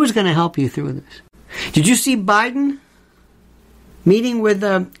 Who is going to help you through this? Did you see Biden meeting with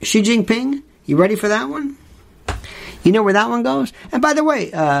Xi Jinping? You ready for that one? You know where that one goes? And by the way,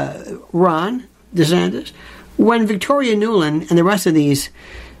 Ron DeSantis, when Victoria Nuland and the rest of these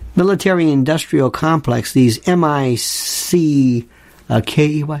military-industrial complex, these MIC,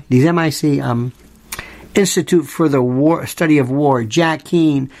 KEY, these MIC Institute for the Study of War, Jack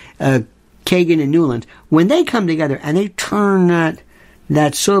Keane, Kagan and Nuland, when they come together and they turn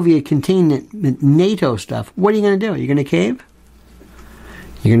that Soviet containment NATO stuff, what are you going to do? You're going to cave?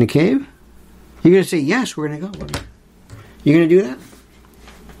 You're going to cave? You're going to say, yes, we're going to go. You're going to do that?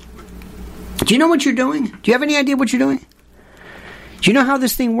 Do you know what you're doing? Do you have any idea what you're doing? Do you know how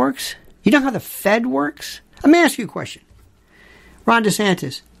this thing works? You know how the Fed works? Let me ask you a question. Ron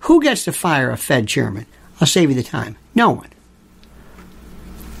DeSantis, who gets to fire a Fed chairman? I'll save you the time. No one.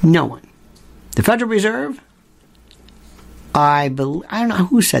 No one. The Federal Reserve, I don't know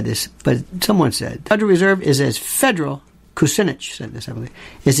who said this, but someone said, Federal Reserve is as federal, Kucinich said this, I believe,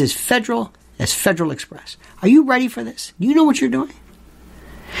 is as federal as Federal Express. Are you ready for this? Do you know what you're doing?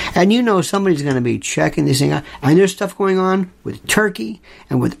 And you know somebody's going to be checking this thing out. And there's stuff going on with Turkey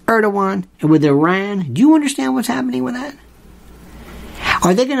and with Erdogan and with Iran. Do you understand what's happening with that?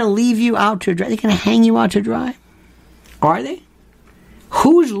 Are they going to leave you out to dry? Are they going to hang you out to dry? Are they?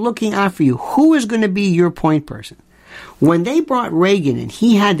 Who's looking out for you? Who is going to be your point person? When they brought Reagan in,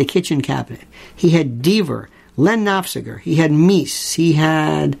 he had the kitchen cabinet. He had Deaver, Len Nofziger. He had Meese. He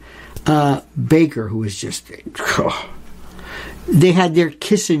had Baker, who was just... They had their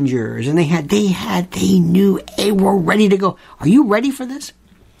Kissingers, and they knew they were ready to go. Are you ready for this?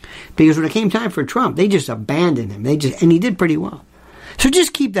 Because when it came time for Trump, they just abandoned him. And he did pretty well. So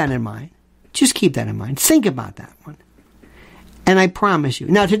just keep that in mind. Just keep that in mind. Think about that one. And I promise you.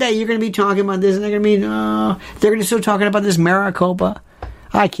 Now today you're going to be talking about this, and they're going to still talking about this Maricopa.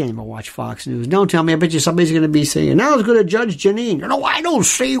 I can't even watch Fox News. Don't tell me. I bet you somebody's going to be saying, now let's go to Judge Janine. I don't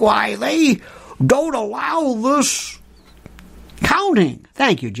see why they don't allow this counting.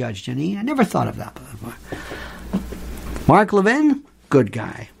 Thank you, Judge Janine. I never thought of that before. Mark Levin, good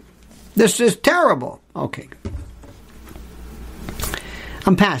guy. This is terrible. Okay.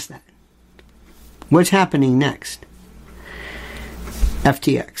 I'm past that. What's happening next?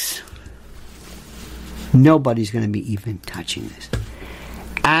 FTX. Nobody's going to be even touching this.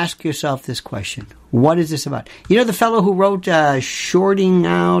 Ask yourself this question. What is this about? You know the fellow who wrote Shorting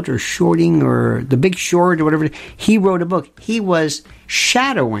Out or Shorting or The Big Short or whatever? He wrote a book. He was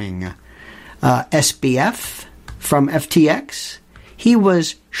shadowing SBF from FTX. He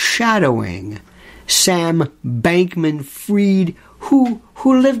was shadowing Sam Bankman-Fried, who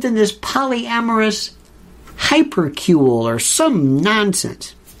lived in this polyamorous hypercule or some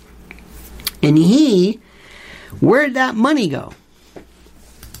nonsense. And where'd that money go?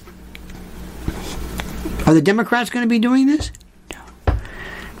 Are the Democrats going to be doing this? No.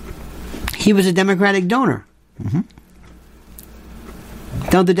 He was a Democratic donor. Mm-hmm.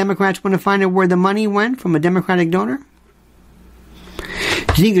 Don't the Democrats want to find out where the money went from a Democratic donor? Do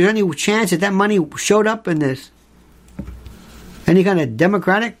you think there's any chance that money showed up in this? Any kind of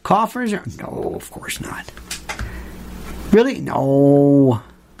Democratic coffers? No, of course not. Really? No.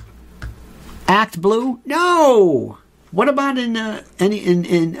 Act Blue? No. What about in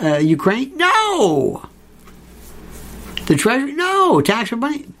Ukraine? No. The Treasury? No. Tax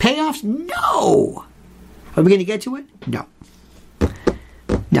money? Payoffs? No. Are we going to get to it? No.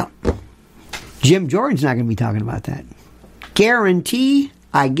 No. Jim Jordan's not going to be talking about that.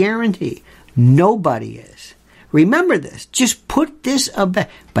 I guarantee. Nobody is. Remember this. Just put this above.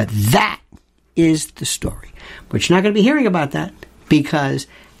 But that is the story. But you're not going to be hearing about that because,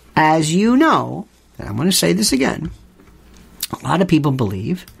 as you know, and I'm going to say this again, a lot of people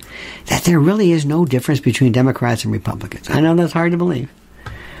believe that there really is no difference between Democrats and Republicans. I know that's hard to believe.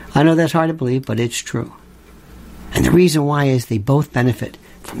 But it's true. And the reason why is they both benefit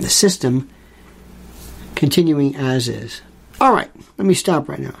from the system continuing as is. All right, let me stop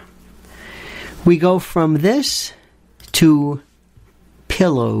right now. We go from this to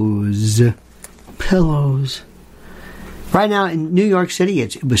pillows. Pillows. Right now in New York City,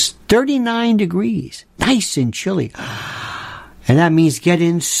 it was 39 degrees. Nice and chilly. And that means get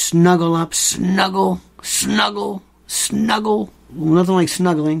in, snuggle up, snuggle. Nothing like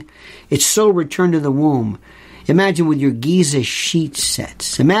snuggling. It's so return to the womb. Imagine with your Giza sheet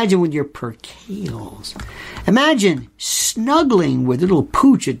sets. Imagine with your percales. Imagine snuggling with little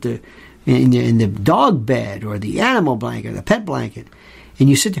pooch in the dog bed or the animal blanket, the pet blanket. And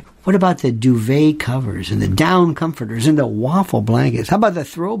you sit there. What about the duvet covers and the down comforters and the waffle blankets? How about the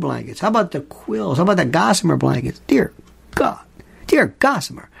throw blankets? How about the quills? How about the gossamer blankets? Dear God. Dear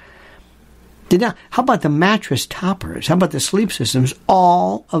gossamer. How about the mattress toppers? How about the sleep systems?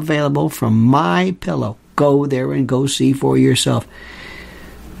 All available from My Pillow. Go there and go see for yourself.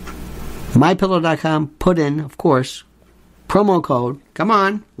 MyPillow.com. Put in, of course, promo code, come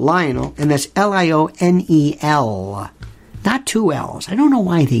on, Lionel, and that's Lionel. Not two L's. I don't know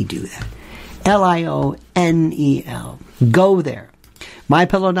why they do that. Lionel. Go there.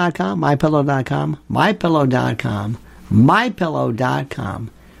 MyPillow.com, MyPillow.com, MyPillow.com,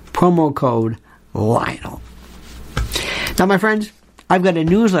 MyPillow.com. Promo code Lionel. Now, my friends, I've got a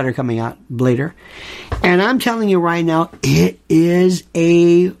newsletter coming out later, and I'm telling you right now, it is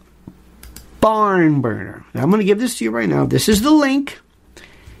a barn burner. Now, I'm going to give this to you right now. This is the link.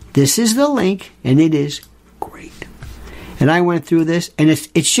 And it is great. And I went through this, and it's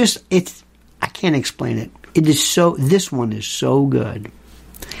I can't explain it. This one is so good.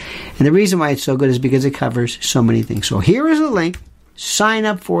 And the reason why it's so good is because it covers so many things. So here is a link. Sign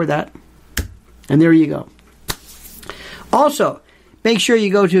up for that. And there you go. Also, make sure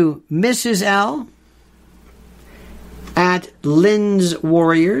you go to Mrs. L at Lynn's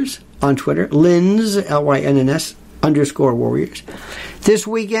Warriors on Twitter. Lynn's, Lyns _Warriors. This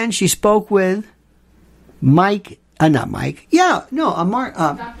weekend, she spoke with Mark. Dr. Mark.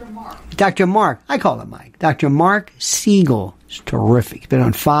 Dr. Mark. I call him Mike. Dr. Mark Siegel. It's terrific. He's been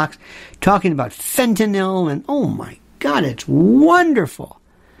on Fox talking about fentanyl, and oh my God, it's wonderful.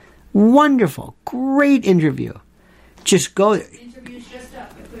 Wonderful. Great interview. Just go there.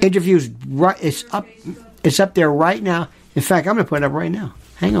 Interviews right. It's up. It's up there right now. In fact, I'm going to put it up right now.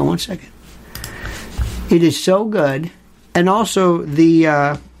 Hang on one second. It is so good. And also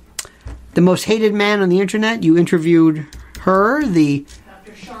the most hated man on the internet. You interviewed her. Dr.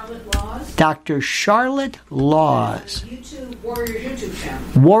 Charlotte Laws. Dr. Charlotte Laws. Warriors YouTube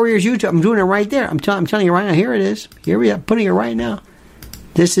channel. Warriors YouTube. I'm doing it right there. I'm telling you right now. Here it is. Here we are. Putting it right now.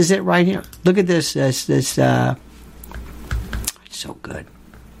 This is it right here. Look at this. It's so good.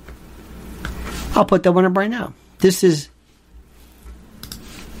 I'll put that one up right now. This is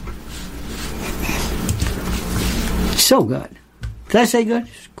so good. Did I say good?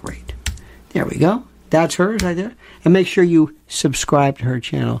 It's great. There we go. That's hers right there. And make sure you subscribe to her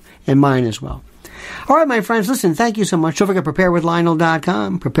channel and mine as well. All right, my friends, listen, thank you so much. Don't forget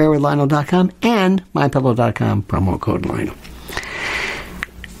preparewithlionel.com, preparewithlionel.com, and mypillow.com, promo code Lionel.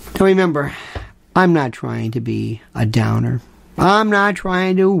 Now remember, I'm not trying to be a downer. I'm not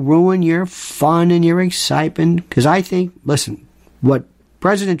trying to ruin your fun and your excitement, because I think, listen, what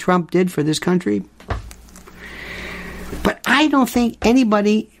President Trump did for this country, but I don't think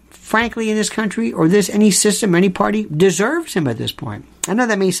anybody, frankly, in this country or any system, any party deserves him at this point. I know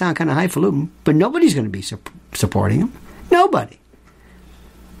that may sound kind of highfalutin, but nobody's going to be supporting him. Nobody.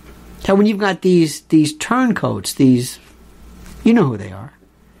 So when you've got these turncoats, you know who they are.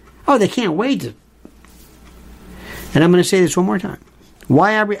 Oh, they can't wait to. And I'm going to say this one more time.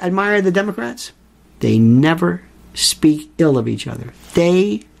 Why I admire the Democrats? They never speak ill of each other.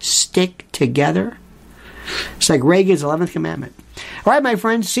 They stick together. It's like Reagan's 11th commandment. All right, my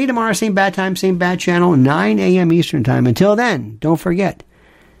friends, see you tomorrow, same bad time, same bad channel, 9 a.m. Eastern time. Until then, don't forget.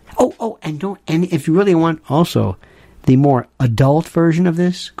 And if you really want also the more adult version of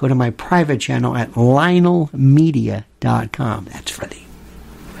this, go to my private channel at lionelmedia.com. That's for the.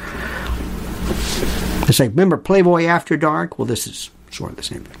 It's like, remember Playboy After Dark? Well, this is sort of the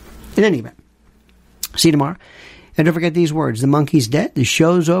same thing. In any event, see you tomorrow. And don't forget these words. The monkey's dead. The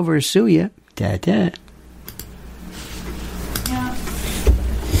show's over. Sue ya. Ta-ta.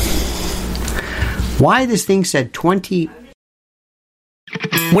 Why this thing said 20...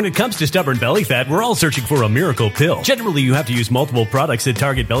 When it comes to stubborn belly fat, we're all searching for a miracle pill. Generally, you have to use multiple products that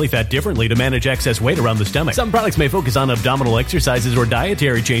target belly fat differently to manage excess weight around the stomach. Some products may focus on abdominal exercises or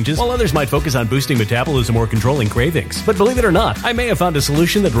dietary changes, while others might focus on boosting metabolism or controlling cravings. But believe it or not, I may have found a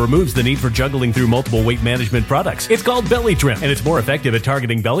solution that removes the need for juggling through multiple weight management products. It's called Belly Trim, and it's more effective at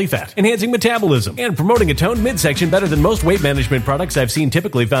targeting belly fat, enhancing metabolism, and promoting a toned midsection better than most weight management products I've seen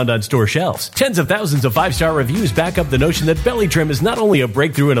typically found on store shelves. Tens of thousands of 5-star reviews back up the notion that Belly Trim is not only a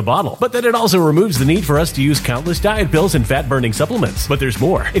breakthrough in a bottle, but that it also removes the need for us to use countless diet pills and fat-burning supplements. But there's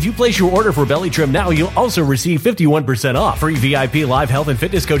more. If you place your order for Belly Trim now, you'll also receive 51% off, free VIP live health and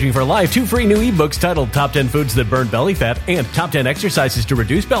fitness coaching for life, 2 free new ebooks titled Top 10 Foods That Burn Belly Fat and Top 10 Exercises to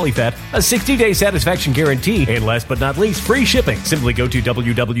Reduce Belly Fat, a 60-day satisfaction guarantee, and last but not least, free shipping. Simply go to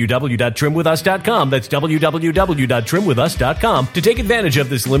www.trimwithus.com. That's www.trimwithus.com to take advantage of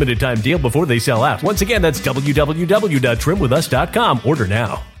this limited time deal before they sell out. Once again, that's www.trimwithus.com. Order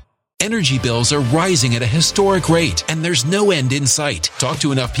now. Energy bills are rising at a historic rate, and there's no end in sight. Talk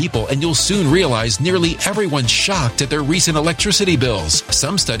to enough people, and you'll soon realize nearly everyone's shocked at their recent electricity bills.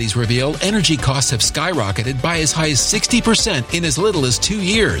 Some studies reveal energy costs have skyrocketed by as high as 60% in as little as 2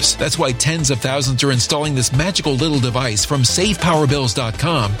 years. That's why tens of thousands are installing this magical little device from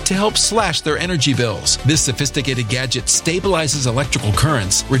SavePowerBills.com to help slash their energy bills. This sophisticated gadget stabilizes electrical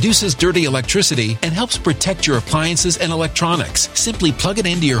currents, reduces dirty electricity, and helps protect your appliances and electronics. Simply plug it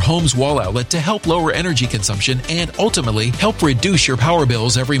into your home's wall outlet to help lower energy consumption and ultimately help reduce your power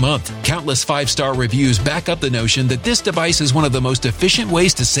bills every month. Countless 5-star reviews back up the notion that this device is one of the most efficient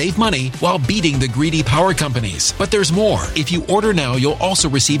ways to save money while beating the greedy power companies. But there's more. If you order now, you'll also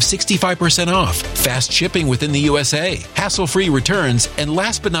receive 65% off, fast shipping within the USA, hassle-free returns, and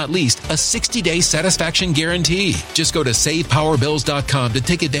last but not least, a 60-day satisfaction guarantee. Just go to SavePowerBills.com to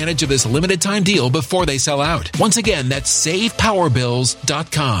take advantage of this limited time deal before they sell out. Once again, that's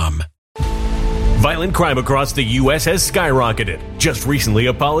SavePowerBills.com. Violent crime across the U.S. has skyrocketed. Just recently,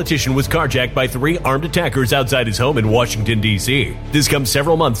 a politician was carjacked by 3 armed attackers outside his home in Washington, D.C. This comes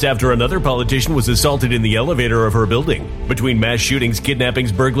several months after another politician was assaulted in the elevator of her building. Between mass shootings,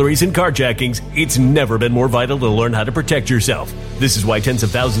 kidnappings, burglaries, and carjackings, it's never been more vital to learn how to protect yourself. This is why tens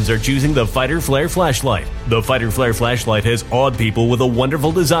of thousands are choosing the Fighter Flare flashlight. The Fighter Flare flashlight has awed people with a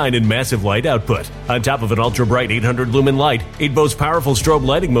wonderful design and massive light output. On top of an ultra-bright 800-lumen light, it boasts powerful strobe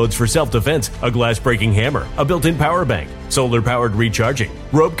lighting modes for self-defense, a glass-breaking hammer, a built-in power bank, solar-powered recharging,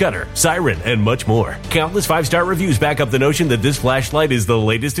 rope cutter, siren, and much more. Countless 5-star reviews back up the notion that this flashlight is the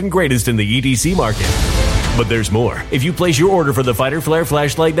latest and greatest in the EDC market. But there's more. If you place your order for the Fighter Flare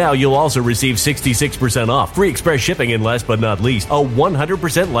flashlight now, you'll also receive 66% off, free express shipping, and last but not least, a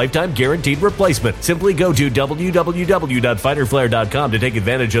 100% lifetime guaranteed replacement. Simply go to www.fighterflare.com to take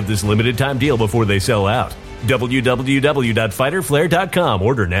advantage of this limited time deal before they sell out. www.fighterflare.com.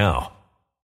 Order now.